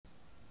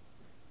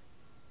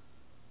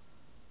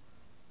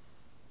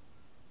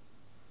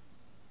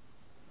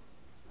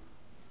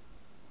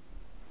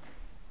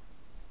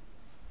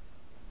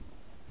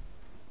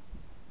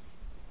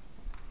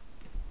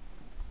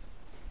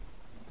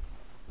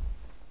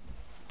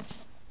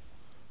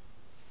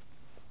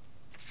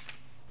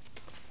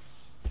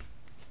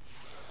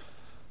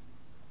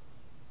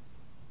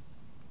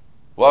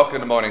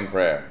Welcome to morning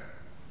prayer.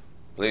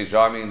 Please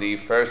join me in the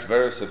first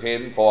verse of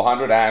hymn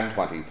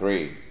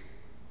 423.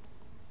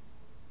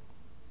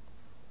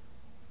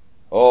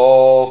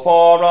 Oh,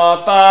 for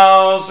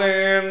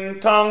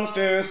 1,000 tongues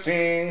to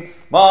sing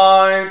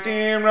my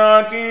dear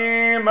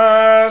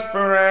Redeemer's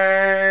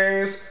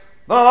praise,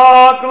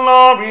 the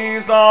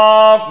glories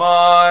of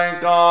my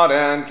God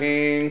and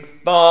King,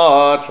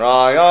 the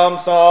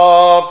triumphs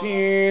of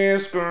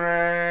his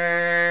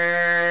grace.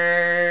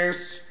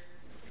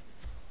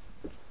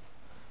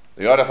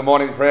 The order for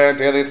morning prayer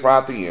daily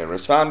throughout the year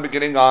is found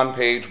beginning on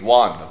page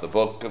 1 of the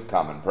Book of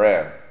Common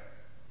Prayer.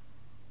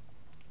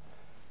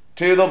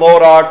 To the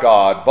Lord our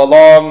God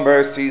belong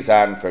mercies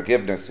and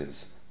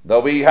forgivenesses,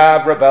 though we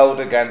have rebelled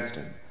against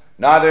him.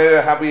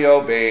 Neither have we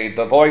obeyed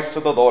the voice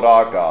of the Lord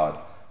our God,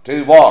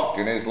 to walk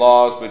in his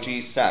laws which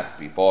he set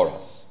before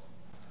us.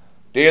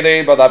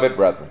 Dearly beloved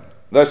brethren,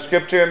 the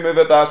Scripture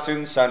moveth us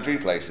in sundry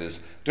places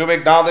to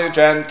acknowledge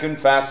and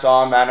confess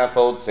our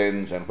manifold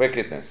sins and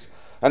wickedness,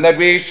 and that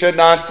we should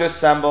not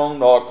dissemble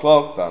nor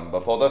cloak them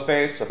before the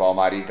face of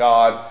Almighty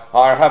God,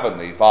 our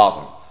heavenly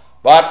Father,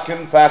 but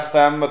confess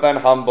them with an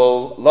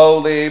humble,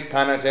 lowly,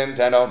 penitent,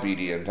 and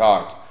obedient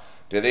heart,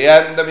 to the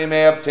end that we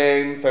may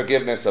obtain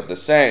forgiveness of the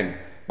same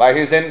by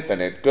his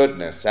infinite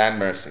goodness and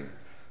mercy.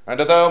 And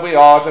although we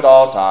ought at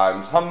all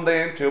times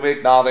humbly to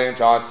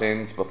acknowledge our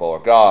sins before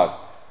God,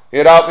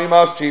 yet ought we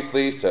most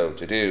chiefly so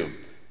to do,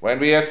 when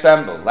we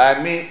assemble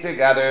and meet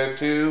together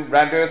to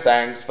render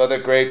thanks for the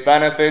great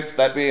benefits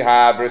that we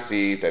have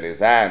received at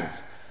his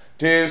hands,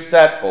 to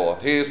set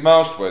forth his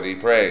most worthy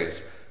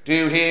praise,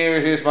 to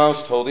hear his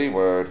most holy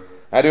word,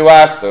 and to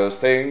ask those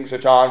things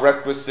which are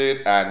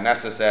requisite and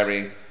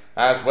necessary,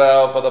 as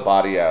well for the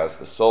body as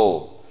the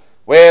soul.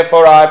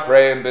 Wherefore I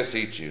pray and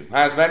beseech you,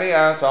 as many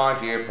as are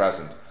here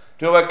present,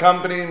 to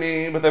accompany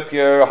me with a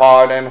pure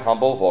heart and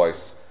humble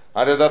voice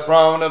under the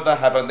throne of the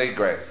heavenly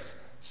grace,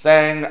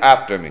 saying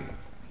after me,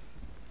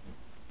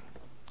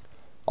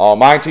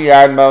 Almighty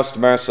and most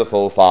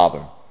merciful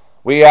Father,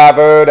 we have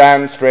erred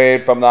and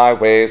strayed from thy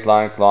ways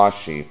like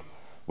lost sheep.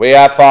 We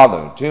have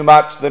followed too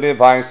much the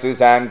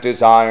devices and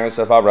desires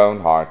of our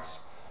own hearts.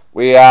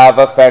 We have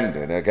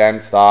offended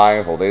against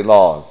thy holy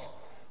laws.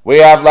 We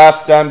have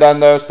left undone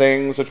those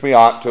things which we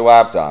ought to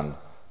have done,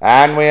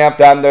 and we have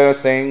done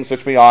those things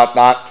which we ought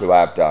not to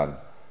have done,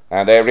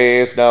 and there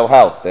is no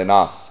health in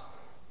us.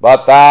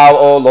 But thou,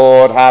 O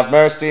Lord, have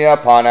mercy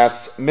upon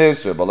us,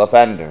 miserable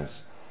offenders.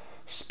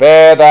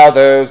 Spare thou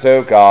those,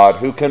 O God,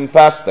 who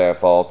confess their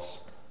faults.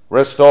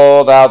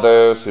 Restore thou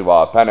those who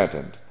are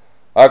penitent,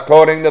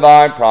 according to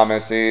thy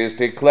promises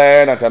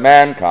declared unto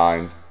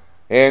mankind,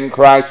 in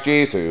Christ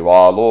Jesus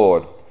our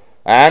Lord.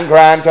 And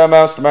grant, O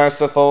most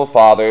merciful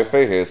Father,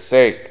 for his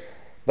sake,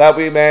 that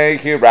we may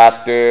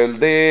hereafter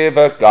live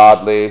a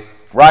godly,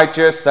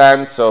 righteous,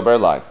 and sober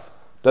life,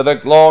 to the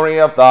glory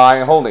of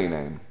thy holy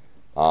name.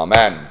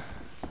 Amen.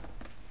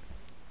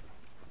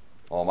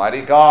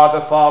 Almighty God,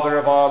 the Father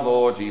of our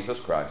Lord Jesus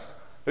Christ,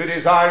 who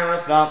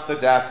desireth not the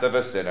death of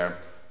a sinner,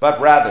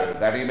 but rather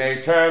that he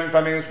may turn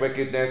from his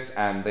wickedness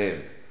and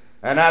live,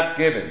 and hath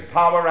given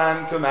power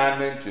and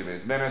commandment to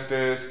his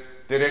ministers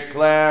to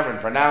declare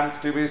and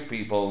pronounce to his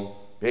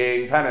people,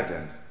 being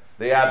penitent,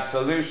 the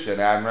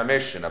absolution and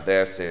remission of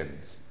their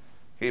sins.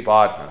 He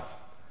pardoneth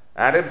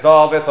and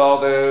absolveth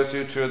all those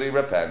who truly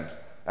repent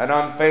and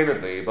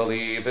unfeignedly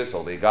believe his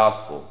holy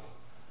gospel.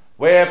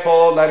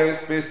 Wherefore let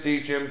us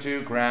beseech him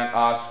to grant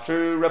us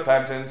true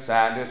repentance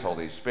and his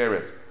Holy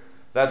Spirit,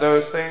 that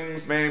those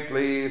things may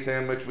please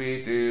him which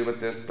we do at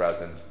this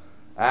present,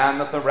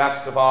 and that the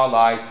rest of our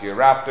life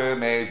hereafter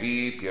may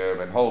be pure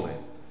and holy,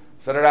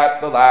 so that at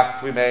the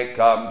last we may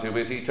come to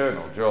his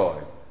eternal joy,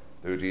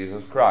 through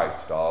Jesus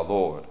Christ our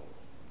Lord.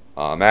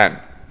 Amen.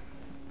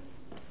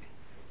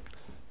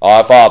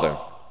 Our Father,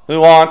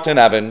 who art in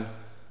heaven,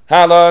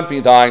 hallowed be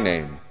thy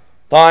name.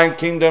 Thy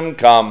kingdom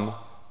come,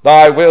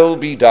 thy will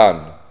be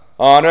done,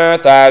 on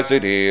earth as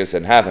it is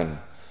in heaven.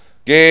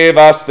 Give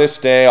us this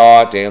day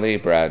our daily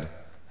bread,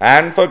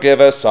 and forgive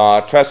us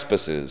our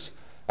trespasses,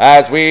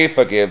 as we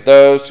forgive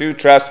those who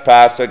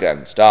trespass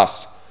against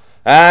us.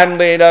 And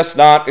lead us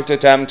not into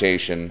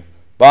temptation,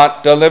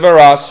 but deliver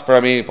us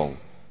from evil.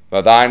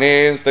 For thine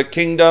is the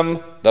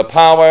kingdom, the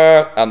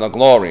power, and the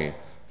glory,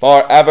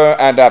 for ever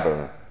and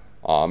ever.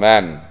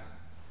 Amen.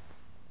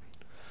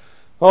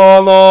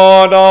 O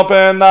Lord,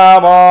 open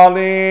thou our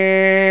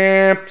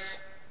lips,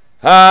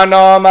 and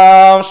our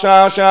mouth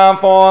shall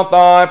shout forth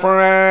thy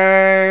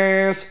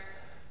praise.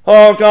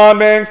 O God,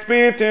 make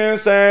speed to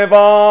save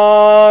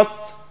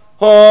us.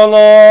 O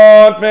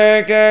Lord,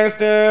 make haste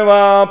to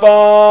help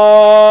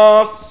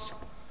us.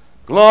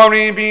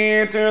 Glory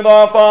be to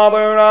the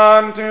Father,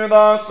 and to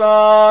the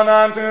Son,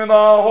 and to the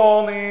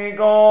Holy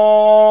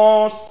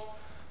Ghost,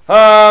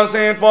 as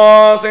it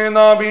was in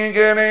the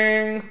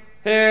beginning,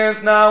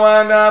 is now,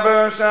 and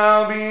ever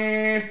shall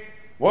be,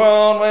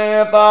 world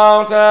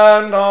without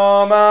end.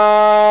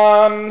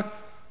 Amen.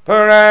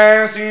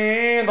 Praise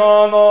ye the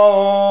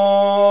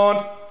Lord.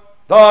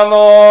 The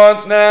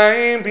Lord's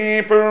name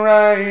be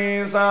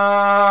praised.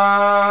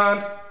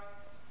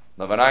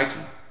 Leviticus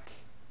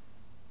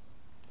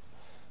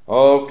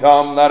O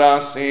come, let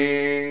us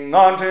sing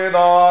unto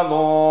the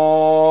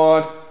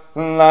Lord.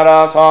 Let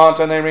us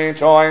heartily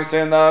rejoice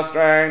in the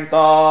strength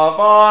of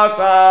our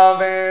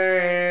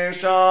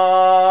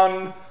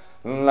salvation.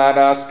 Let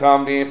us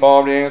come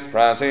before his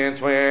presence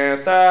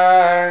with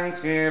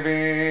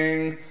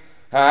thanksgiving,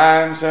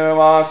 and show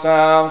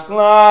ourselves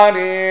glad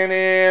in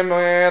him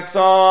with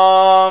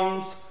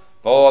psalms.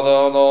 For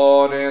the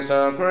Lord is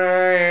a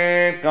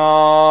great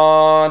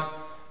God,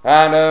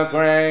 and a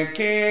great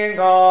King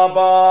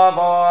above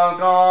all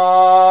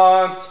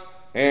gods.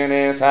 In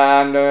his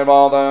hand are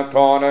all the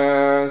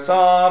corners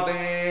of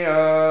the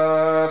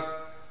earth,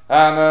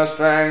 and the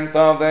strength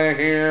of the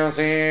hills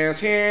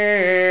is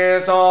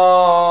his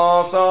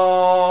also.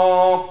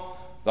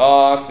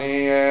 The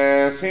sea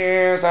is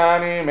his,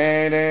 and he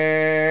made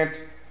it,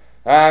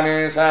 and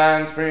his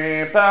hands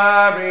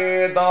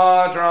prepared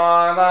the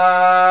dry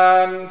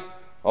land.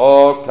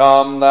 O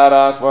come, let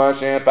us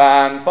worship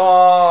and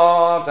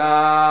fall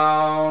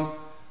down,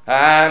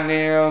 and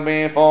kneel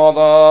before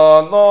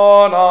the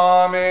Lord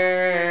our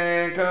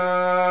Maker.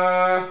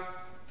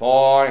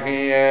 For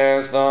he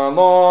is the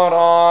Lord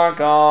our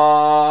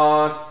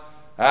God,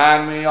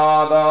 and we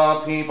are the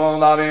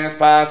people of his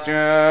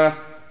pasture,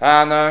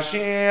 and the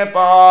sheep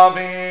of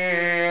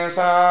his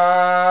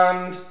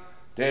hand.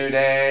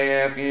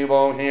 Today, if you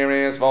will hear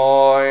his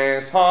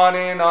voice,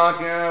 harden not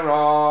your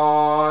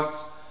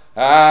hearts,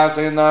 as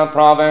in the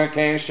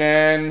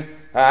provocation,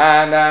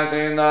 and as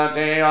in the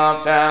day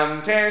of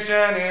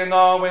temptation in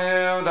the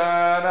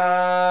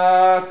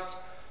wilderness,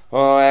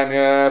 when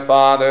your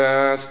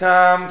fathers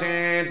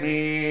tempted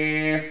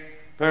me,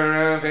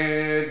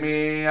 proved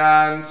me,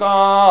 and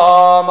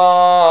saw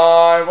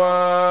my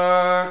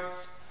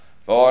works.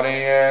 40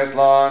 years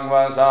long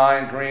was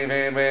I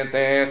grieved with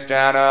this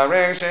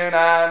generation,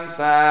 and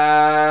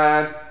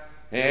said,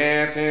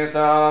 It is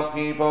a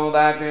people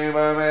that do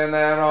in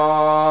their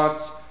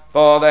hearts,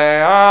 for they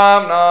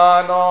have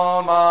not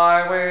known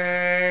my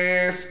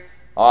ways,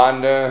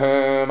 under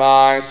whom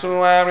I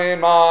swear in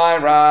my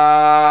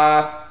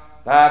wrath,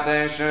 that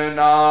they should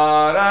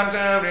not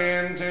enter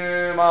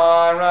into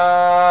my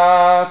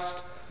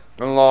rest.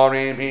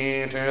 Glory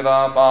be to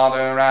the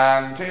Father,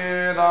 and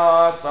to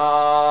the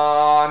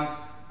Son,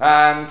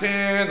 and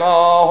to the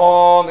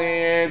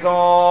Holy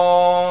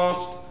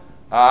Ghost,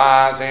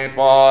 as it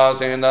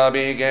was in the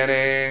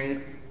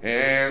beginning,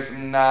 is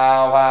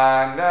now,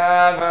 and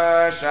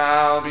ever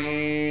shall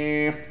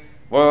be,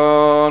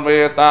 world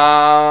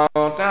without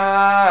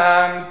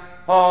end.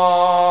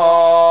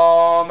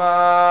 Amen.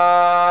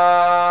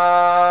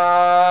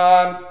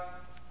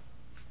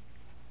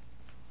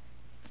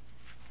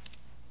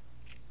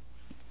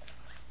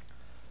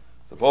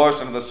 The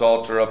portion of the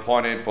Psalter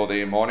appointed for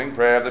the morning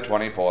prayer of the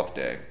 24th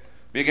day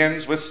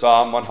begins with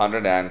Psalm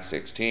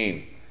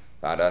 116,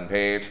 found on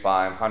page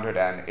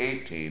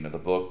 518 of the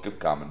Book of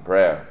Common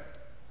Prayer.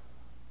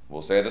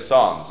 We'll say the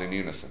Psalms in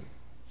unison.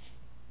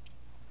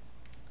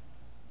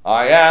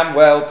 I am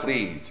well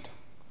pleased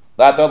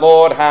that the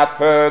Lord hath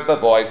heard the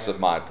voice of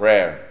my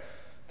prayer,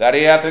 that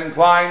he hath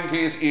inclined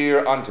his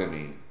ear unto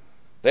me.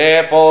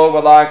 Therefore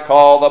will I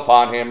call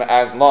upon him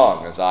as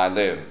long as I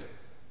live.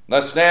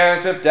 The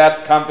snares of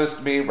death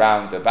compassed me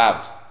round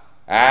about,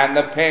 and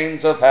the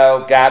pains of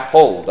hell gat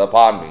hold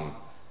upon me.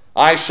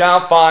 I shall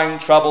find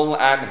trouble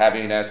and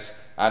heaviness,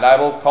 and I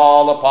will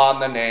call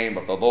upon the name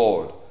of the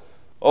Lord.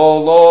 O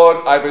Lord,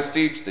 I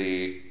beseech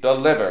thee,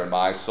 deliver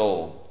my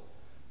soul.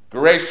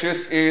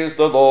 Gracious is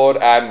the Lord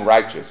and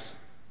righteous.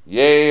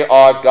 Yea,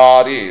 our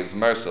God is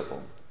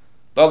merciful.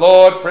 The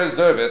Lord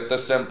preserveth the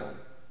simple.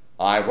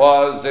 I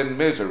was in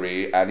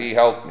misery, and he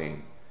helped me.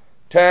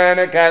 Turn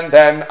again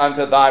then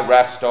unto thy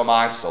rest, O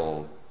my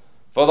soul,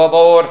 for the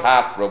Lord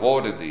hath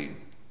rewarded thee.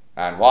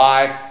 And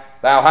why?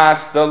 Thou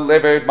hast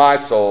delivered my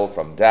soul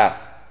from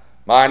death,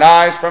 mine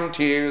eyes from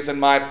tears, and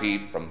my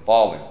feet from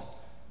falling.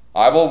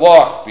 I will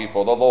walk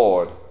before the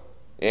Lord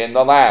in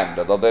the land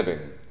of the living.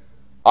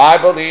 I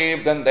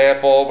believed, and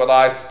therefore will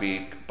I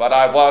speak, but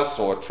I was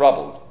sore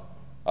troubled.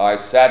 I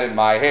said in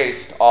my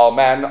haste, All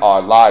men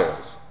are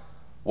liars.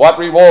 What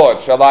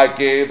reward shall I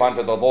give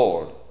unto the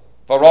Lord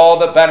for all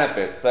the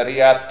benefits that he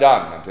hath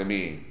done unto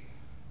me?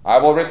 I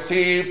will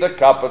receive the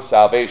cup of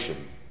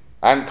salvation,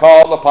 and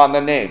call upon the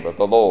name of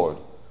the Lord.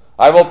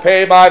 I will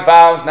pay my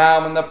vows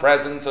now in the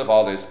presence of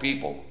all his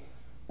people.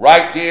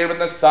 Right dear in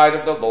the sight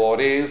of the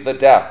Lord is the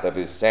death of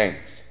his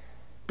saints.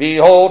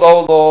 Behold,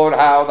 O Lord,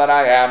 how that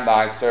I am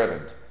thy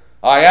servant.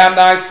 I am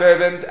thy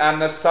servant,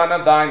 and the son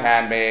of thine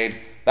handmaid.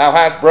 Thou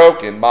hast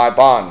broken my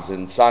bonds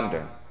in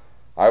sunder.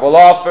 I will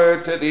offer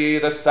to thee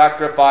the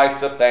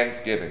sacrifice of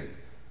thanksgiving,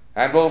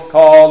 and will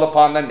call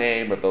upon the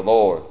name of the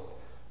Lord.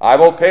 I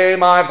will pay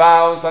my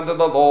vows unto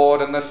the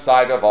Lord in the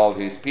sight of all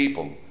his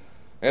people,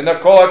 in the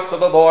courts of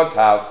the Lord's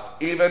house,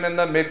 even in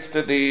the midst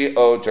of thee,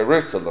 O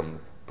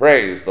Jerusalem.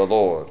 Praise the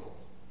Lord.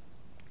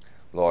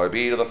 Glory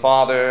be to the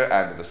Father,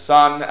 and to the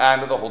Son,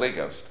 and to the Holy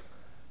Ghost,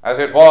 as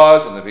it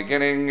was in the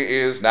beginning,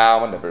 is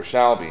now, and ever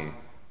shall be,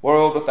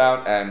 world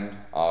without end.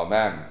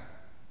 Amen.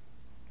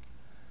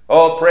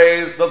 O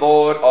praise the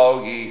Lord,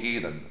 all ye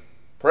heathen.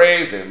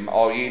 Praise him,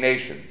 all ye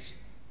nations,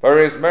 for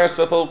his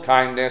merciful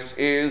kindness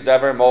is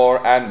ever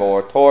more and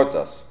more towards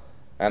us,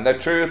 and the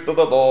truth of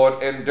the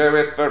Lord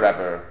endureth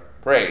forever.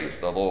 Praise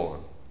the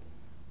Lord.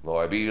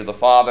 Glory be to the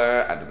Father,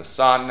 and to the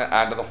Son,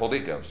 and to the Holy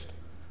Ghost,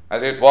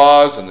 as it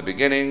was in the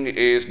beginning,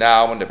 is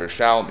now, and ever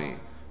shall be,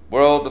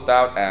 world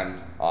without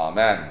end.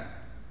 Amen.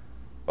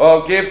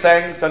 Oh, give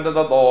thanks unto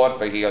the Lord,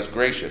 for he is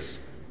gracious,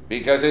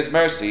 because his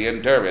mercy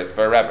endureth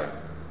forever.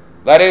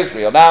 Let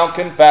Israel now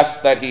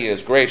confess that he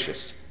is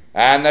gracious,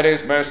 and that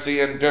his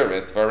mercy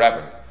endureth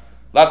forever.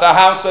 Let the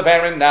house of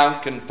Aaron now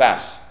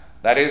confess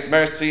that his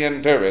mercy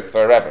endureth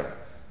forever.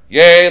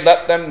 Yea,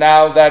 let them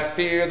now that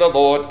fear the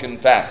Lord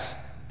confess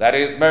that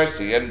his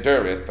mercy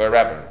endureth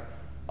forever.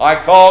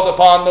 I called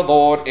upon the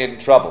Lord in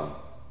trouble,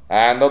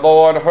 and the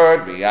Lord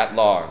heard me at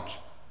large.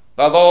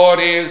 The Lord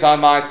is on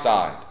my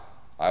side.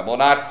 I will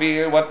not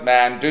fear what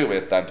man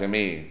doeth unto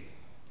me.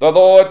 The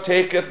Lord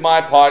taketh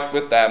my part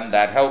with them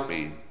that help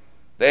me.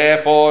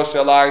 Therefore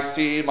shall I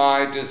see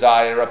my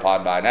desire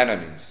upon mine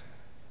enemies.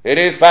 It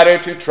is better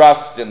to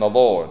trust in the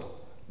Lord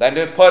than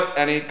to put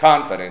any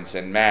confidence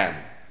in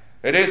man.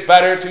 It is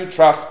better to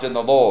trust in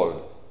the Lord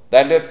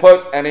than to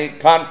put any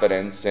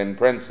confidence in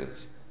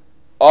princes.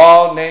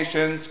 All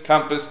nations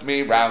compassed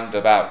me round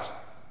about,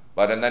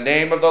 but in the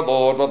name of the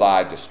Lord will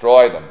I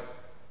destroy them.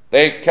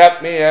 They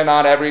kept me in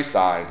on every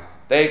side.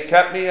 They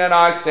kept me in,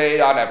 I say,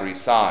 on every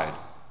side,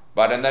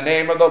 but in the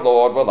name of the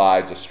Lord will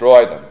I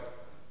destroy them.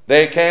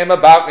 They came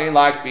about me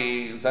like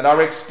bees, and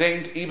are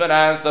extinct even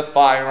as the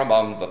fire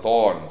among the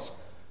thorns.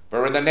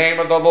 For in the name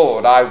of the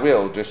Lord I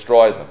will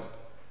destroy them.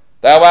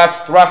 Thou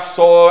hast thrust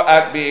sore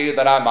at me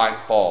that I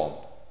might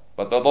fall,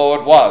 but the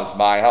Lord was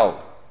my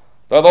help.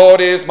 The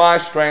Lord is my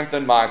strength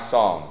and my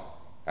song,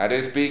 and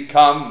is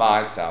become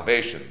my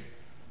salvation.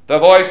 The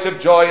voice of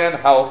joy and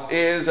health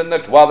is in the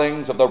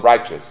dwellings of the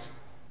righteous.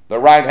 The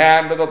right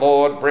hand of the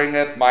Lord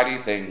bringeth mighty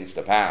things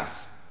to pass.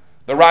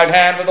 The right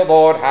hand of the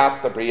Lord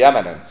hath the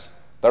preeminence.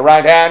 The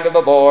right hand of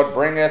the Lord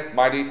bringeth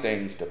mighty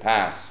things to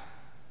pass.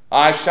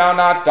 I shall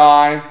not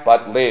die,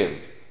 but live,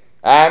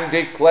 and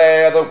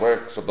declare the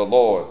works of the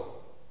Lord.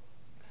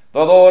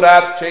 The Lord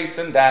hath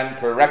chastened and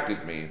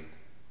corrected me,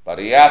 but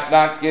he hath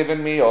not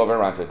given me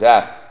over unto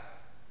death.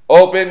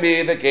 Open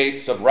me the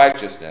gates of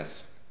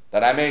righteousness,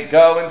 that I may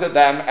go into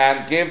them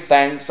and give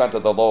thanks unto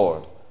the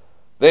Lord.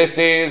 This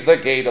is the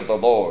gate of the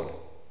Lord.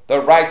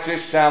 The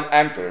righteous shall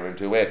enter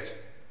into it.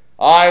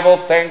 I will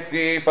thank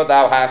thee, for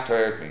thou hast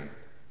heard me,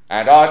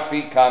 and art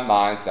become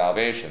my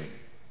salvation.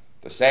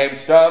 The same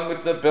stone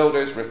which the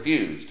builders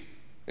refused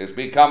is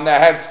become the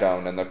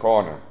headstone in the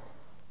corner.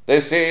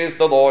 This is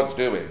the Lord's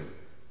doing,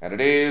 and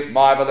it is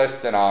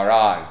marvelous in our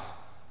eyes.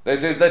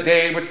 This is the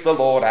day which the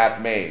Lord hath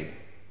made.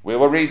 We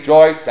will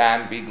rejoice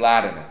and be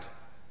glad in it.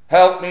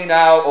 Help me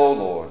now, O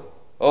Lord.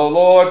 O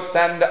Lord,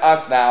 send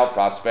us now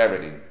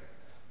prosperity.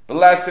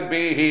 Blessed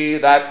be he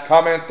that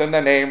cometh in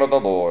the name of the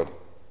Lord.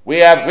 We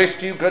have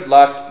wished you good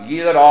luck, ye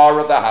that are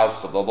of the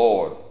house of the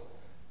Lord.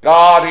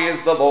 God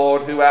is the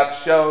Lord, who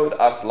hath showed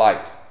us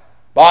light.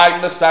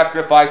 Bind the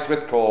sacrifice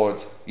with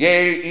cords,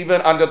 yea,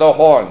 even under the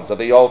horns of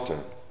the altar.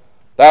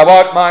 Thou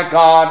art my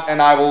God,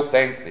 and I will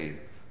thank thee.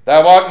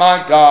 Thou art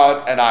my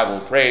God, and I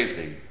will praise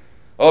thee.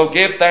 O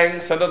give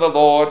thanks unto the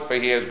Lord, for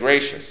he is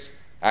gracious,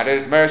 and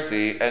his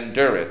mercy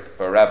endureth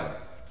forever.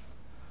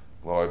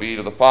 Glory be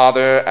to the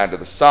Father, and to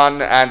the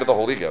Son, and to the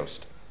Holy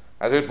Ghost,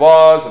 as it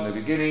was in the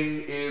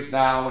beginning, is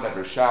now, and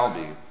ever shall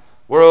be,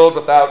 world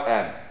without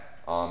end.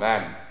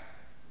 Amen.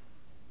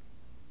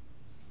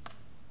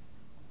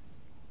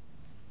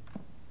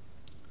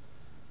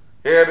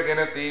 Here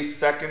beginneth the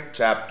second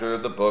chapter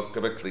of the book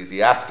of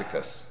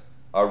Ecclesiasticus,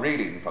 a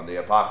reading from the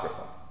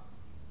Apocrypha.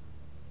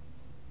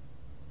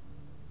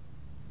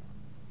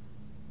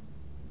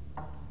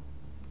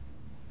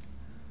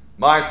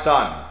 My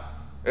son,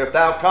 if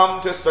thou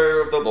come to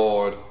serve the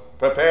Lord,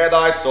 prepare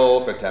thy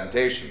soul for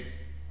temptation.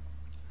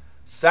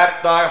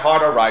 Set thy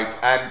heart aright,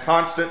 and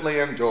constantly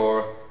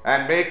endure,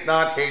 and make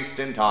not haste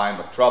in time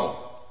of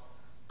trouble.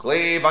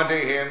 Cleave unto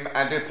him,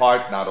 and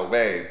depart not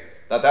away,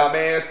 that thou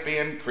mayest be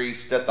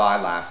increased at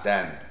thy last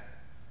end.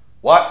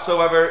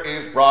 Whatsoever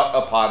is brought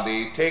upon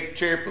thee, take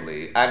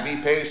cheerfully, and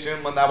be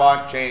patient when thou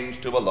art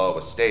changed to a low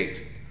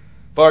estate.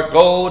 For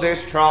gold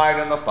is tried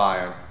in the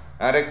fire,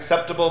 and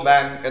acceptable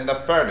men in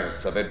the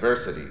furnace of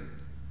adversity.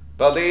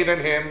 Believe in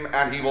him,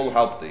 and he will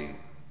help thee.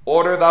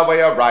 Order thy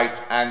way aright,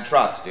 and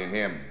trust in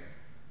him.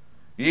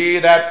 Ye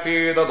that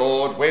fear the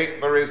Lord, wait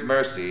for his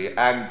mercy,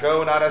 and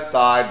go not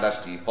aside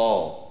lest ye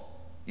fall.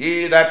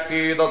 Ye that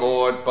fear the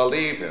Lord,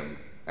 believe him,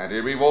 and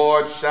his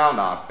reward shall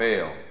not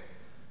fail.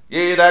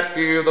 Ye that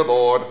fear the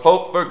Lord,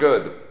 hope for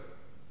good,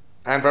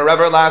 and for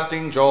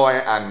everlasting joy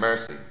and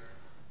mercy.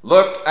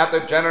 Look at the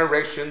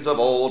generations of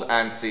old,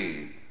 and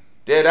see,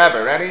 did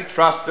ever any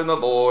trust in the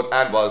Lord,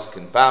 and was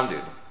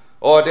confounded?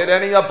 Or did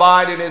any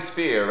abide in his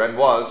fear, and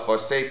was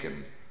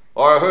forsaken?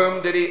 Or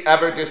whom did he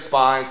ever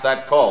despise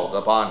that called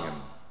upon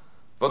him?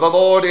 For the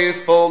Lord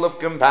is full of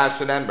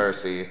compassion and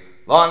mercy,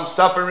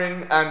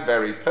 long-suffering and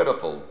very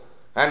pitiful,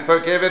 and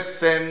forgiveth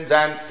sins,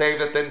 and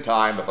saveth in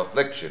time of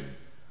affliction.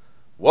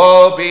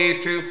 Woe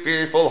be to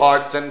fearful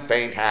hearts and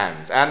faint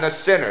hands, and the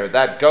sinner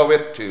that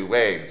goeth two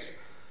ways.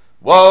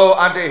 Woe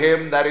unto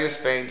him that is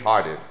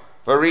faint-hearted,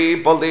 for he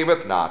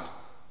believeth not,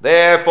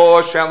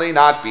 therefore shall he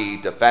not be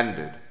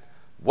defended.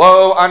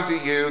 Woe unto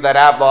you that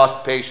have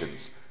lost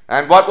patience,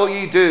 and what will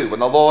ye do when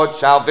the Lord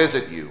shall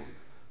visit you?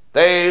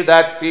 They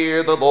that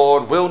fear the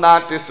Lord will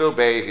not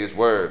disobey his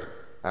word,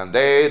 and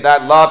they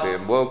that love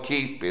him will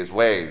keep his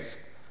ways.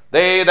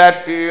 They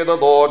that fear the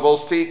Lord will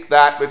seek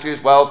that which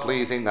is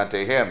well-pleasing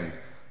unto him,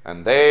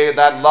 and they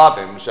that love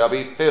him shall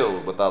be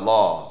filled with the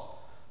law.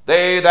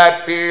 They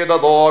that fear the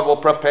Lord will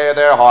prepare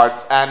their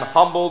hearts and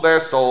humble their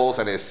souls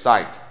in his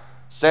sight,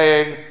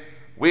 saying,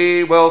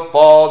 We will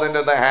fall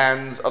into the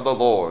hands of the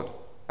Lord,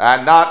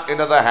 and not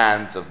into the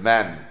hands of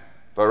men.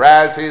 For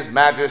as his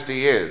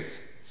majesty is,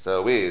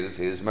 so is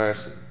his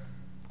mercy.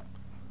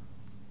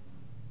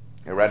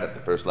 I read it the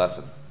first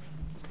lesson.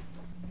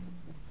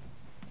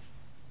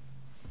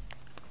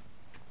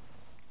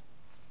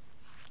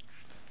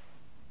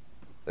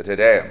 The Te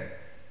Deum.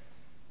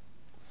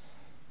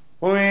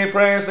 We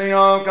praise thee,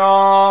 O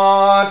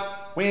God.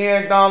 We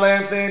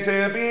acknowledge thee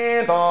to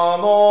be the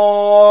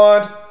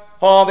Lord.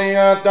 All the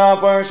earth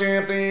doth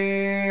worship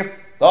thee,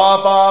 the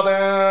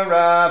Father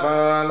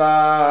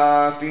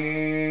everlasting.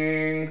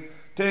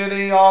 To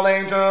thee all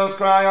angels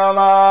cry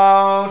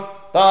aloud,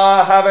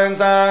 the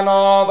heavens and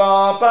all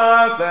the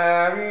powers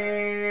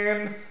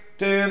therein.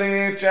 To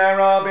thee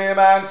cherubim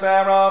and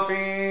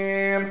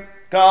seraphim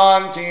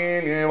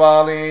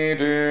continually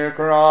do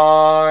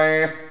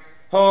cry,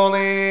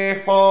 Holy,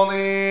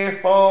 holy,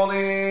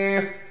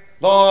 holy,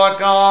 Lord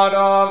God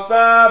of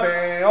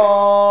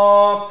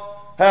Sabaoth.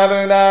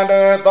 Heaven and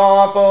earth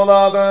are full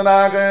of the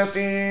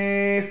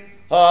majesty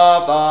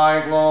of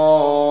thy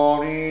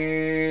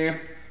glory.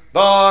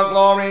 The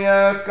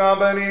glorious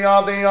company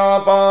of the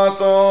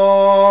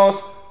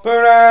apostles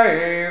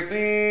praise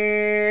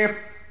thee.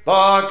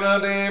 The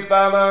goodly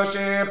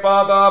fellowship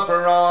of the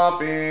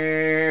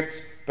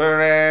prophets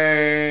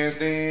praise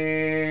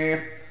thee.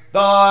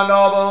 The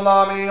noble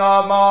army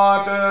of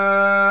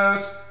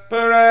martyrs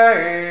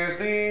praise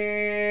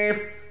thee.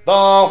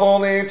 The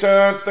holy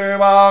church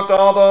throughout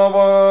all the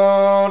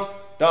world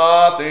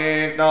doth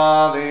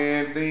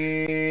acknowledge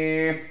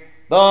thee.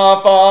 The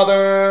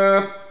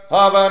Father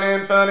of an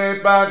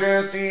infinite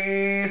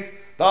majesty,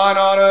 thine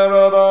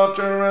honorable,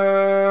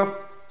 true,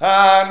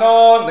 and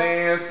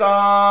only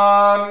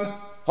Son,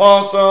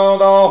 also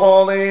the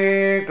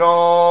Holy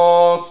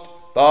Ghost,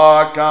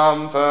 the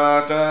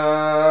Comforter.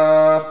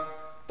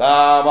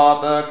 Thou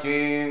art the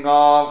King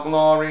of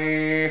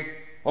glory,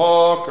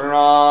 O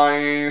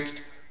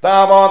Christ.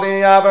 Thou art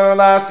the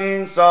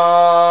everlasting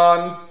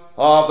Son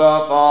of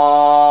the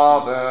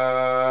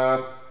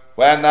Father.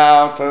 When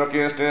thou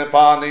tookest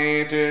upon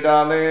thee to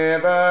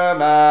deliver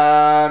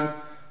man,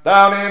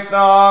 thou didst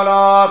not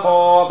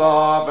abhor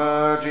the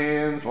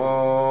Virgin's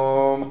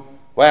womb.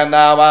 When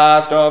thou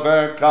hast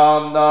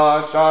overcome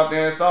the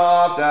sharpness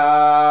of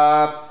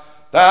death,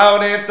 thou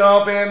didst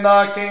open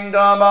the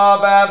kingdom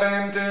of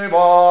heaven to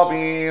all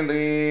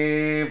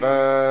believers.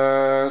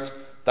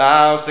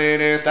 Thou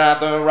sittest at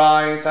the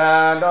right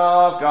hand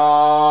of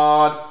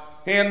God,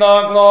 in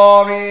the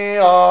glory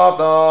of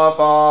the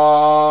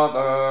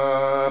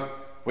Father.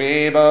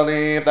 We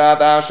believe that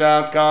thou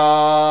shalt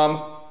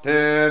come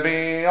to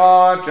be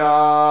our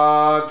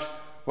judge.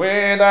 We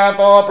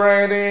therefore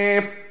pray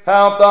thee,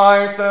 help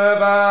thy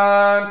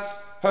servants,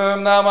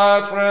 whom thou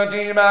hast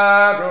redeemed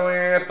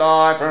with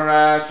thy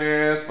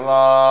precious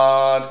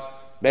blood.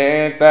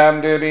 Make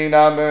them to be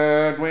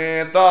numbered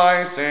with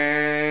thy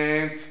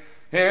saints,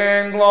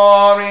 in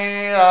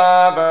glory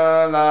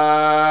everlasting.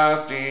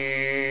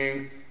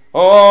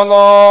 O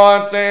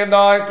Lord, save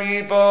thy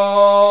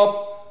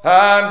people,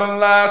 and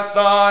bless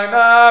thine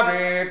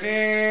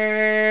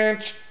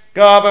heritage.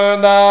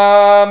 Govern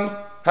them,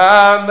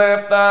 and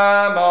lift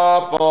them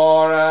up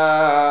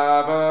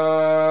forever.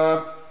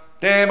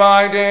 Day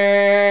by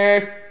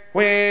day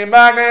we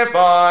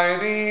magnify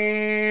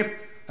thee,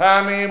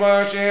 and we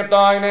worship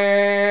thy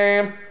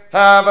name,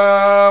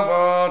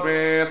 heavenward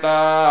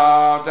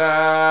without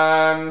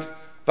end.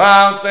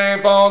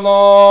 Vouchsafe, O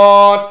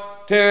Lord,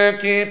 to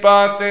keep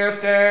us this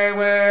day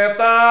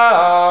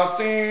without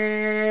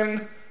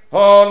sin.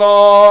 O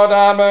Lord,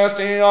 have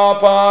mercy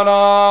upon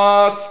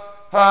us,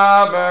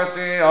 have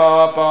mercy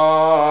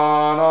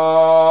upon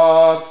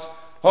us.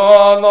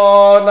 O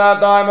Lord,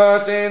 let thy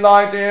mercy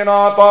lighten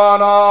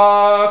upon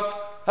us,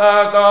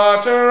 as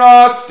our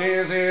trust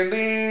is in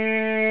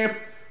thee.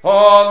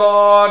 O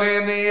Lord,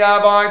 in thee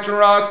have I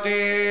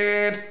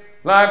trusted,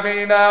 let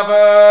me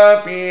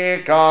never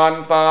be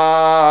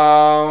confounded.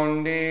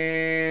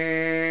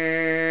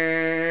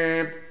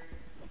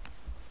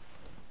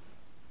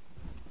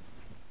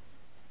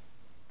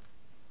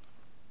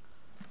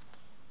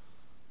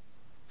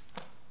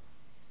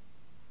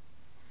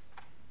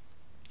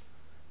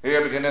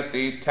 Here beginneth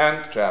the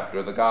 10th chapter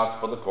of the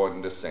Gospel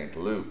according to St.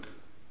 Luke.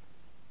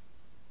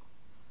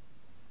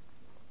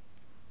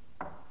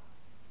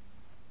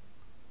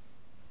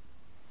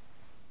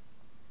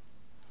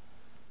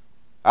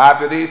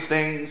 After these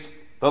things,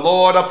 The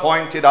Lord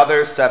appointed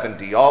other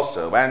 70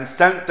 also, and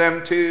sent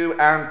them 2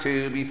 and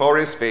 2 before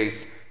his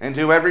face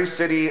into every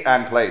city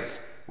and place,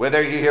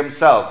 whither he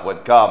himself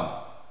would come.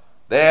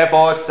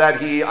 Therefore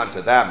said he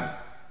unto them,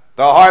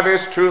 The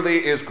harvest truly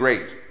is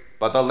great,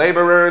 but the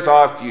laborers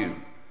are few.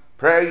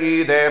 Pray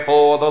ye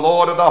therefore the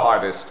Lord of the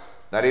harvest,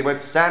 that he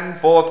would send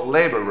forth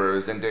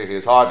laborers into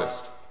his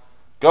harvest.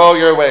 Go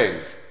your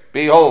ways.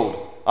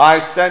 Behold, I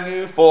send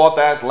you forth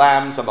as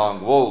lambs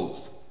among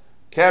wolves.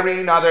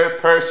 Carry neither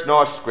purse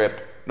nor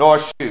scrip, nor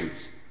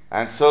shoes,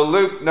 and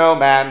salute no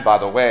man by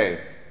the way.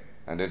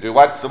 And into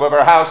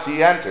whatsoever house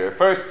ye enter,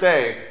 first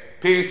say,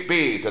 Peace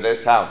be to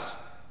this house.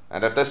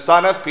 And if the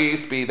Son of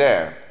Peace be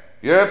there,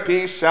 your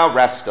peace shall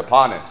rest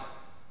upon it.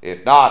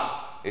 If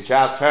not, it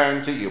shall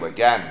turn to you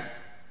again.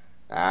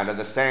 And in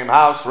the same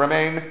house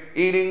remain,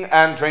 eating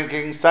and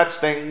drinking such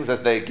things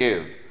as they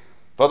give.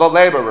 For the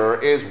laborer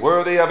is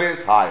worthy of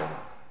his hire.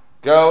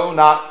 Go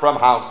not from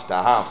house to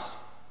house.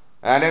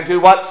 And into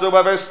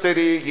whatsoever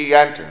city ye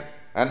enter,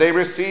 and they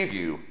receive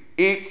you,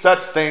 eat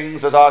such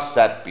things as are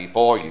set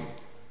before you.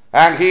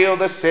 And heal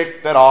the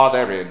sick that are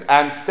therein,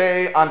 and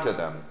say unto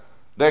them,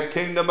 The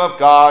kingdom of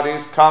God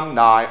is come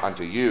nigh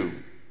unto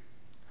you.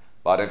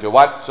 But into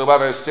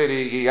whatsoever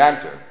city ye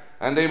enter,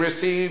 and they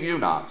receive you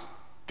not,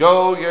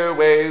 go your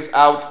ways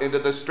out into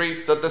the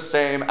streets of the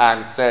same,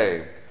 and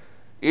say,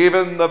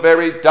 Even the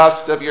very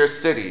dust of your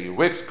city,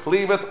 which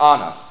cleaveth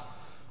on us,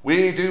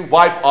 we do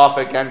wipe off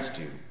against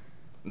you.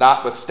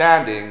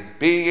 Notwithstanding,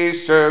 be ye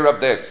sure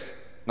of this,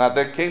 that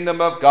the kingdom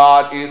of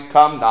God is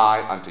come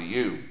nigh unto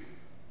you.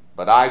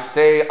 But I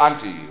say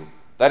unto you,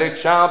 that it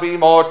shall be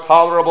more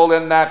tolerable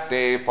in that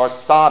day for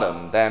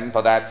Sodom than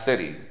for that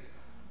city.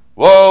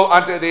 Woe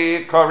unto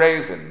thee,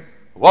 Chorazin!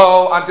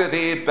 Woe unto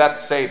thee,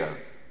 Bethsaida!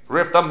 For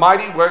if the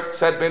mighty works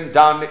had been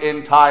done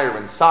in Tyre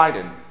and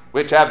Sidon,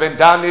 which have been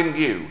done in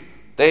you,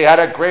 they had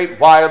a great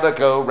while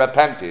ago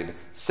repented,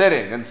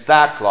 sitting in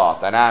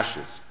sackcloth and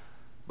ashes.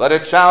 But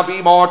it shall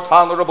be more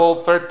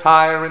tolerable for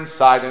Tyre and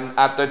Sidon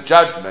at the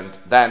judgment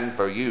than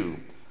for you.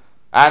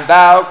 And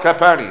thou,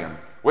 Capernaum,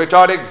 which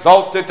art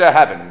exalted to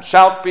heaven,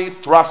 shalt be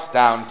thrust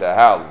down to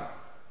hell.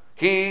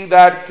 He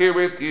that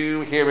heareth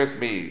you heareth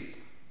me,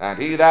 and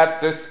he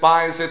that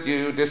despiseth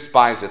you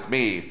despiseth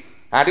me,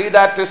 and he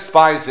that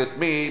despiseth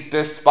me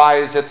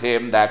despiseth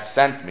him that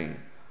sent me.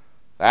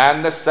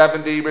 And the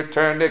 70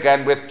 returned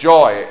again with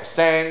joy,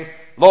 saying,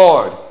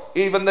 Lord,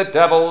 even the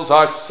devils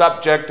are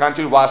subject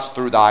unto us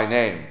through thy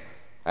name.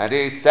 And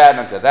he said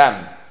unto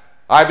them,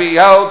 I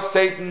beheld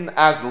Satan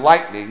as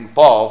lightning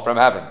fall from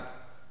heaven.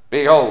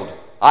 Behold,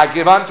 I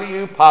give unto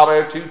you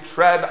power to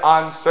tread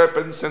on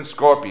serpents and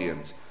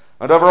scorpions,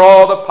 and over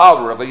all the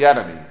power of the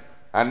enemy,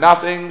 and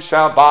nothing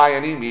shall by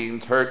any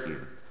means hurt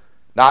you.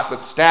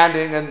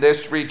 Notwithstanding in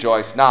this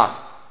rejoice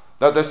not,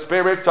 though the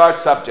spirits are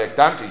subject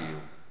unto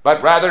you,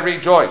 but rather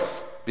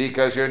rejoice,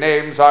 because your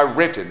names are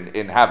written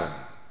in heaven.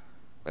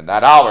 In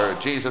that hour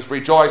Jesus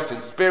rejoiced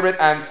in spirit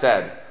and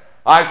said,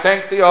 I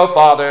thank thee, O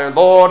Father,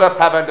 Lord of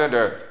heaven and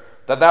earth,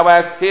 that thou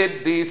hast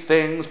hid these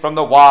things from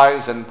the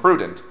wise and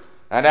prudent,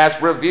 and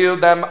hast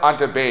revealed them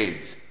unto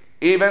babes.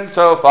 Even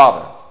so,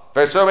 Father,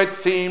 for so it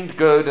seemed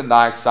good in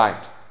thy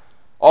sight.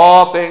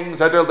 All things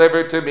are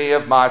delivered to me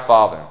of my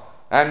Father,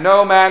 and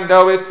no man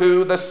knoweth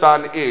who the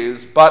Son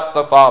is but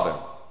the Father,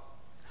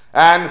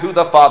 and who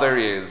the Father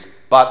is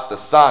but the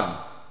Son,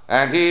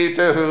 and he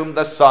to whom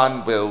the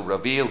Son will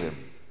reveal him.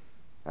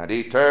 And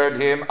he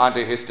turned him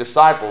unto his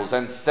disciples,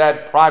 and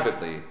said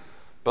privately,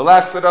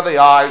 Blessed are the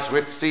eyes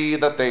which see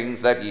the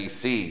things that ye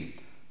see.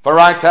 For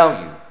I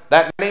tell you,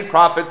 that many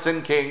prophets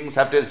and kings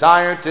have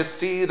desired to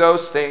see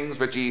those things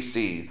which ye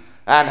see,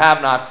 and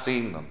have not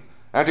seen them,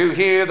 and to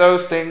hear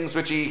those things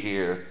which ye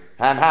hear,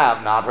 and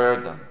have not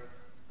heard them.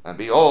 And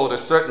behold, a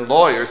certain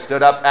lawyer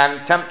stood up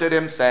and tempted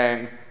him,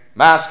 saying,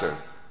 Master,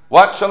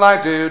 what shall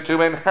I do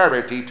to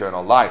inherit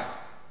eternal life?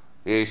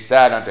 He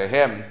said unto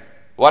him,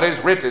 What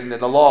is written in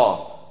the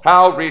law?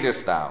 How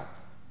readest thou?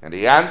 And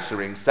he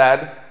answering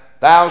said,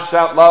 Thou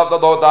shalt love the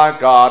Lord thy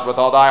God with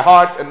all thy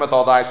heart, and with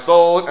all thy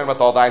soul, and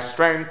with all thy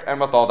strength, and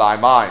with all thy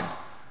mind,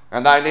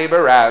 and thy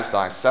neighbor as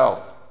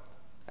thyself.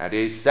 And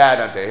he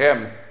said unto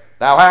him,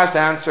 Thou hast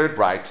answered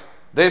right.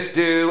 This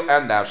do,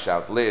 and thou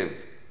shalt live.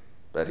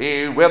 But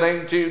he,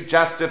 willing to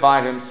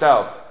justify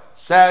himself,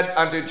 said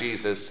unto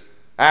Jesus,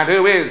 And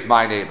who is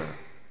my neighbor?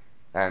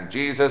 And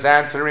Jesus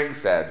answering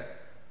said,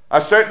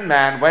 A certain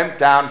man went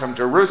down from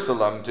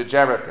Jerusalem to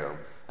Jericho,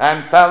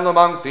 and fell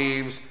among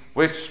thieves,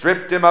 which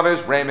stripped him of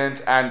his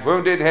raiment, and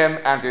wounded him,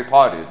 and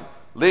departed,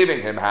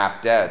 leaving him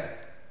half dead.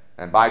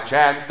 And by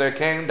chance there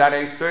came down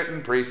a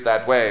certain priest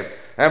that way,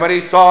 and when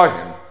he saw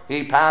him,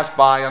 he passed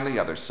by on the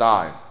other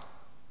side.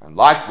 And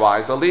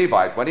likewise a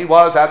Levite, when he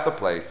was at the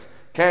place,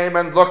 came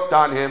and looked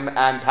on him,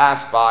 and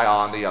passed by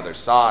on the other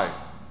side.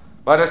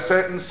 But a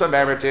certain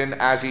Samaritan,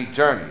 as he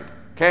journeyed,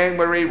 came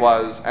where he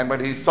was, and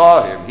when he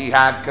saw him, he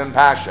had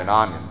compassion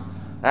on him,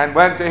 and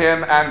went to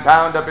him, and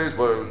bound up his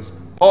wounds,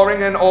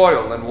 pouring in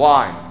oil and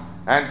wine,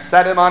 and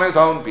set him on his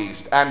own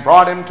beast, and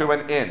brought him to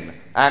an inn,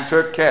 and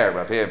took care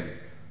of him.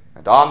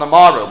 And on the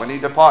morrow when he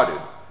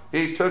departed,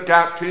 he took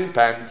out 2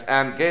 pence,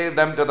 and gave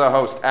them to the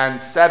host,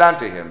 and said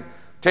unto him,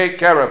 Take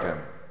care of him,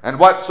 and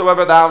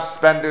whatsoever thou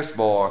spendest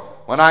more,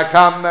 when I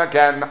come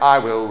again I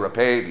will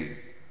repay thee.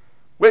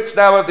 Which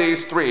now of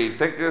these 3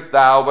 thinkest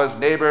thou was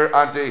neighbor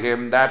unto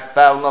him that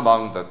fell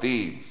among the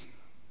thieves?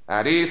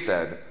 And he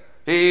said,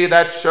 He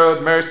that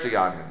showed mercy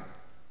on him.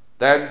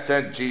 Then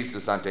said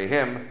Jesus unto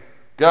him,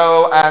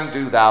 Go and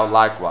do thou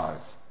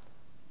likewise.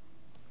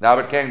 Now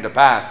it came to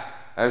pass,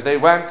 as they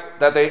went,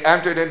 that they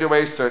entered into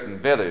a certain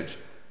village,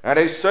 and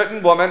a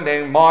certain woman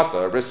named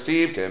Martha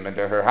received him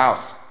into her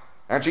house.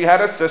 And she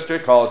had a sister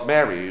called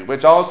Mary,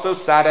 which also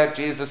sat at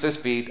Jesus'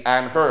 feet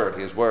and heard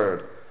his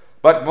word.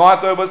 But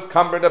Martha was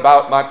cumbered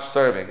about much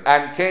serving,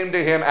 and came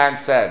to him and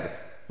said,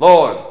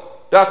 Lord,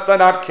 dost thou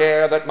not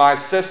care that my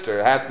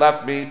sister hath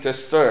left me to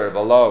serve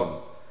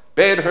alone?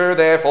 Bid her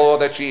therefore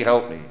that she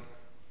help me.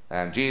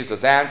 And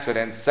Jesus answered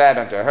and said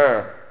unto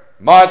her,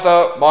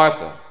 Martha,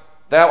 Martha,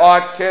 thou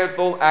art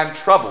careful and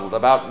troubled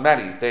about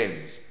many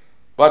things,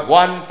 but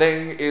one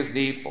thing is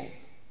needful,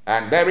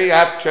 and Mary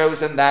hath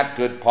chosen that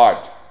good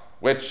part,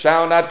 which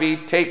shall not be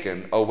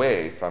taken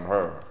away from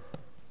her.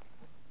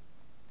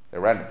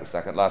 There ended the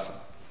second lesson.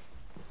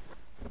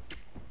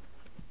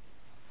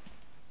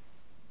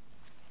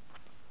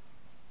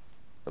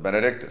 The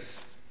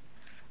Benedictus.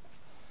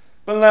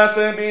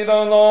 Blessed be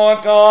the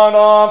Lord God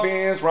of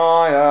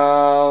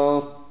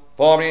Israel,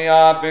 for he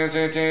hath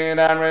visited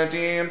and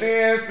redeemed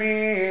his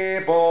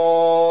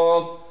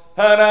people,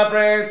 and hath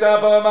raised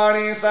up a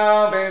mighty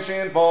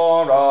salvation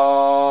for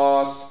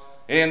us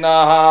in the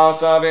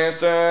house of his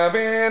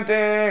servant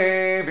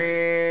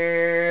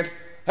David,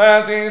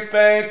 as he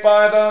spake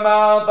by the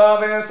mouth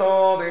of his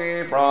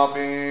holy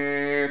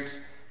prophets,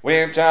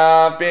 which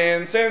have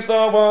been since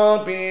the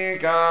world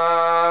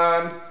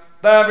began,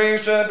 that we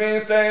should be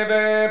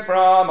saved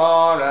from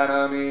our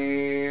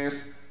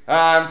enemies,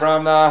 and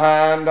from the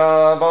hand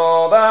of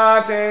all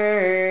that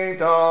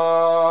hate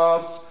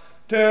us,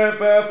 to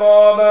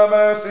perform the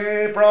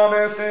mercy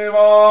promised to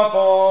our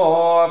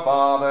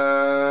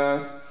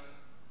forefathers,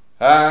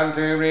 and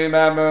to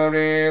remember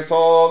his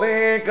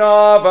holy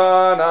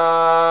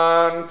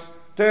covenant,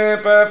 to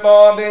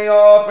perform the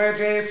oath which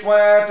he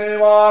sware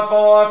to our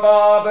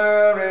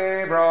forefather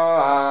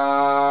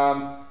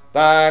Abraham,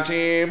 that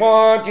he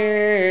would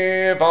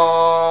give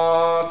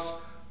us,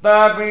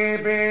 that we,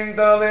 being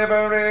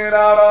delivered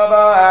out of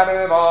the hand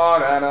of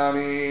our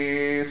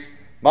enemies,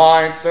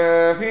 might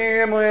serve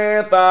him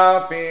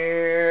without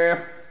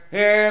fear,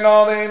 in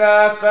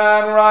holiness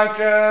and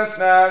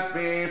righteousness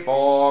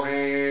before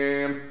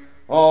him,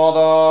 all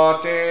the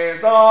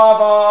days of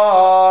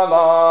our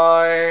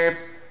life.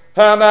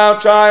 And thou,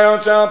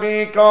 child, shalt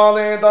be called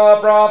the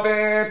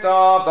prophet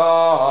of the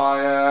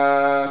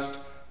highest,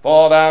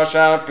 for thou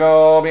shalt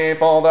go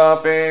before the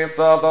face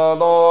of the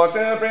Lord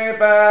to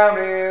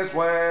prepare his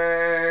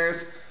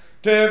ways,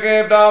 to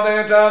give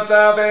knowledge of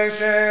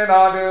salvation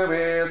unto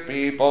his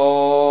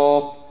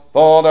people,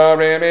 for the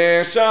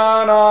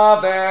remission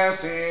of their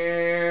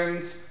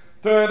sins,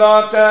 through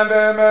the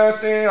tender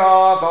mercy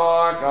of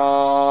our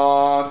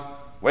God,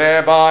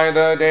 whereby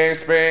the day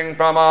spring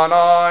from on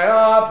high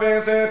hath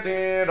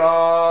visited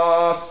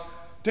us,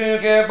 to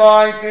give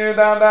light to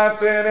them that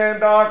sit in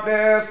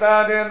darkness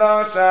and in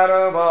the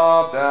shadow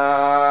of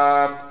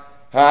death,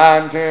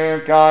 and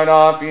to guide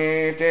our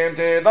feet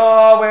into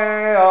the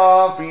way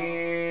of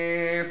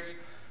peace.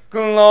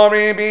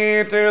 Glory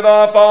be to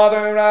the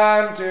Father,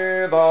 and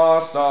to the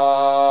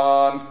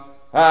Son,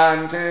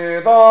 and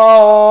to the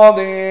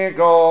Holy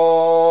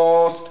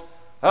Ghost,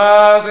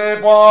 as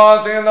it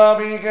was in the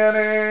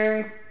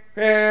beginning,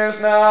 is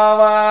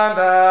now, and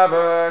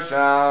ever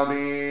shall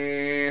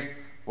be,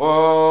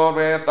 world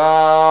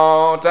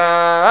without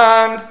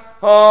end.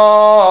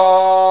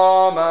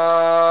 Amen.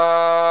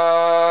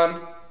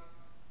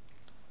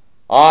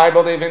 I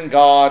believe in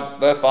God,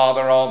 the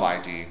Father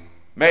Almighty,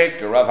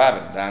 maker of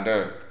heaven and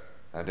earth,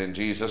 and in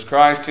Jesus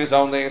Christ, his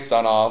only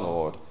Son, our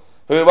Lord,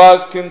 who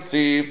was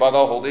conceived by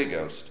the Holy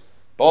Ghost,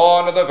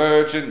 born of the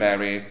Virgin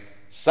Mary,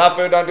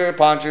 suffered under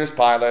Pontius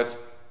Pilate,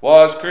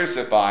 was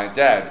crucified,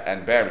 dead,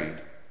 and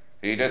buried.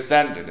 He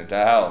descended into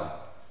hell.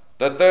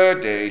 The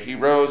third day he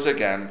rose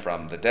again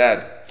from the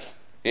dead.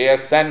 He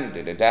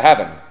ascended into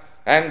heaven,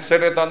 and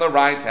sitteth on the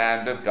right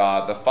hand of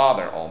God the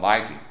Father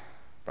Almighty.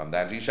 From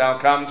thence he shall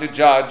come to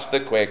judge the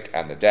quick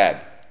and the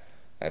dead.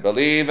 I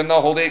believe in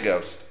the Holy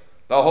Ghost,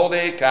 the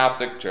Holy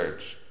Catholic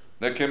Church,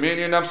 the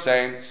communion of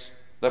saints,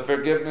 the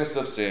forgiveness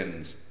of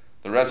sins,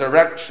 the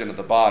resurrection of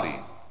the body,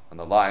 and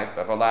the life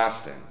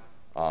everlasting.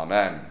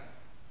 Amen.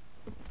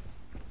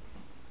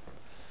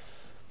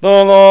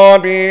 The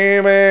Lord be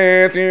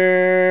with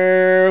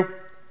you,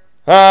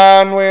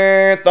 and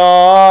with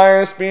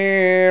thy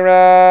spirit.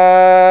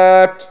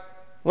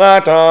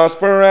 Let us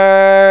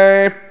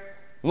pray.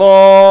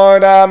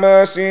 Lord, have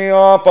mercy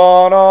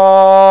upon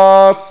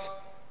us.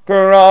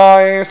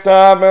 Christ,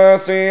 have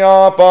mercy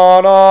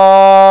upon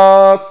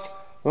us.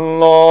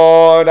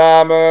 Lord,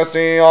 have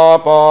mercy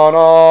upon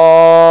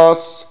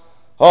us.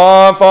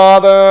 Our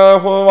Father,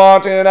 who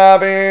art in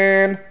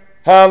heaven,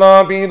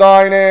 hallowed be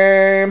thy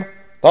name.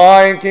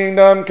 Thy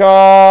kingdom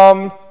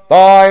come,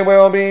 thy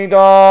will be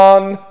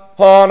done,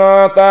 on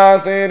earth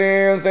as it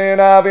is in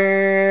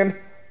heaven.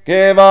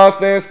 Give us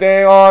this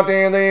day our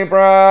daily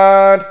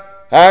bread,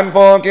 and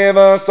forgive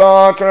us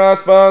our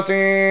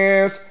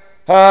trespasses,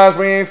 as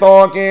we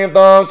forgive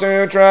those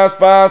who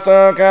trespass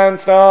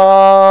against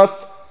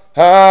us.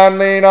 And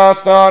lead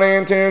us not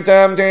into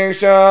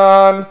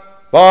temptation,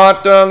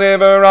 but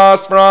deliver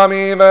us from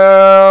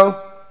evil.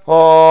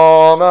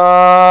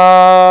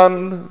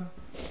 Amen.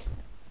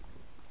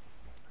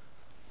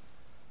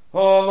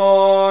 O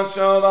Lord,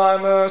 show thy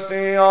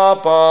mercy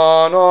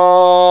upon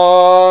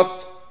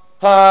us,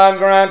 and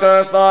grant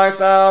us thy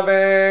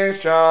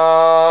salvation.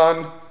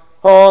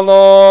 O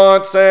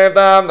Lord, save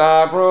them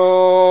that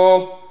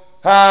rule,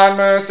 and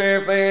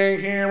mercifully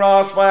hear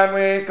us when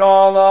we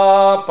call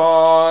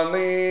upon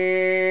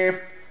thee.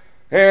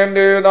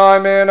 Endue thy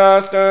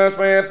ministers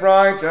with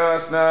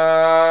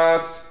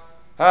righteousness,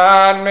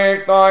 and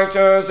make thy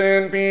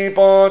chosen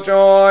people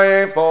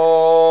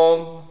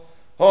joyful.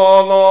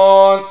 O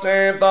Lord,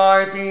 save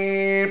thy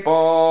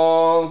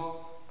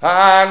people,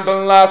 and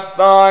bless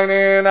thine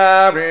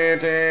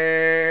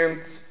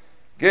inheritance.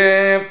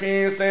 Give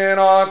peace in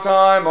our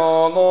time,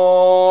 O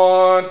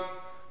Lord,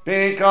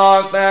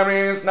 because there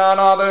is none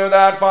other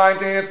that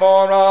fighteth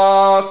for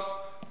us,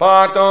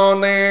 but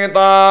only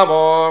thou,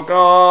 O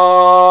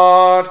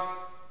God.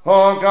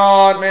 O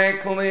God,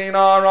 make clean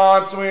our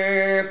hearts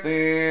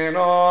within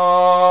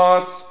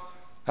us,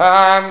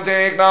 and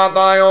take not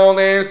thy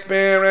Holy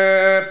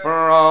Spirit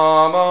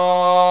from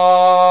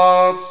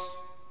us.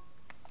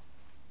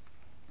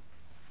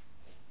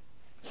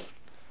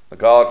 The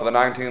God for the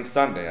 19th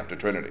Sunday after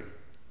Trinity.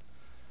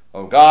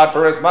 O God,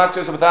 forasmuch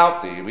as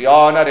without thee we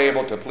are not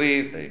able to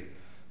please thee,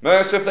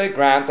 mercifully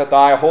grant that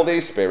thy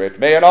Holy Spirit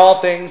may in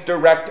all things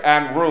direct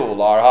and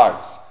rule our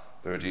hearts,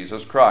 through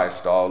Jesus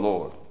Christ our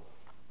Lord.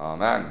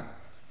 Amen.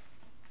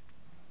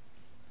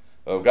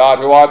 O God,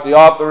 who art the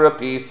author of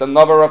peace and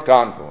lover of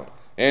concord,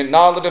 in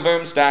knowledge of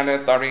whom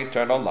standeth our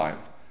eternal life,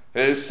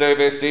 whose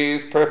service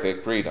is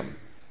perfect freedom,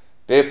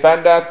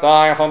 defend us,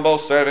 thy humble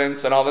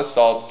servants, in all the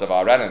assaults of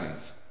our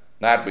enemies,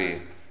 that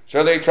we,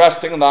 surely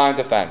trusting in thy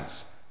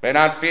defense, may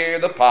not fear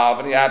the power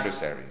of any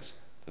adversaries,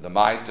 through the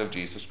might of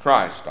Jesus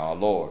Christ our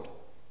Lord.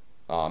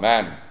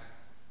 Amen.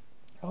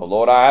 O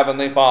Lord, our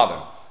heavenly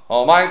Father,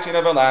 almighty and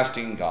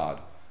everlasting God,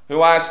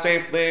 who hast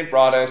safely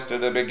brought us to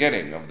the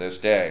beginning of this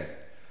day,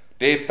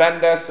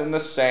 defend us in the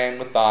same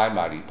with thy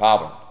mighty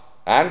power,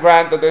 and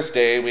grant that this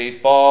day we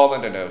fall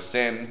into no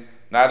sin,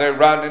 neither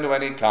run into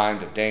any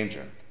kind of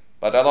danger,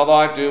 but that all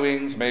our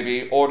doings may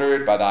be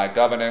ordered by thy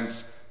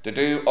governance, to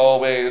do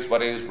always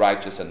what is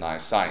righteous in thy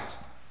sight,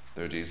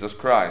 through Jesus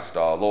Christ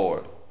our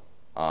Lord.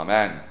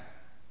 Amen.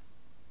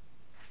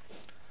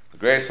 The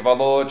grace of our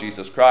Lord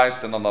Jesus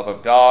Christ, and the love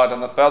of God,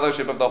 and the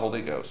fellowship of the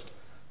Holy Ghost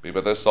be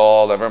with us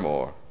all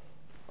evermore.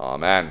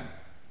 Amen.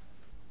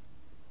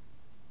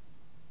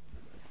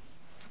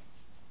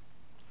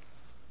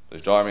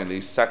 Please join me in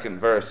the second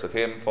verse of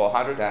hymn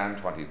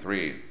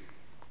 423.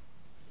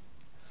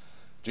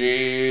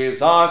 Jesus,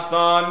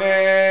 the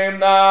name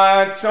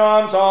that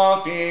charms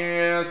our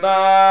fears,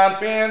 that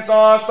bids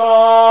our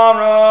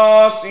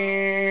sorrow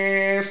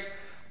cease.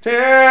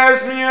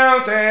 'Tis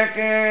music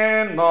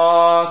in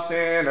the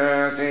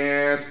sinner's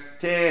ears,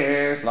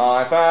 'tis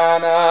life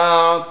and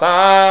health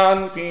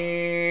and peace.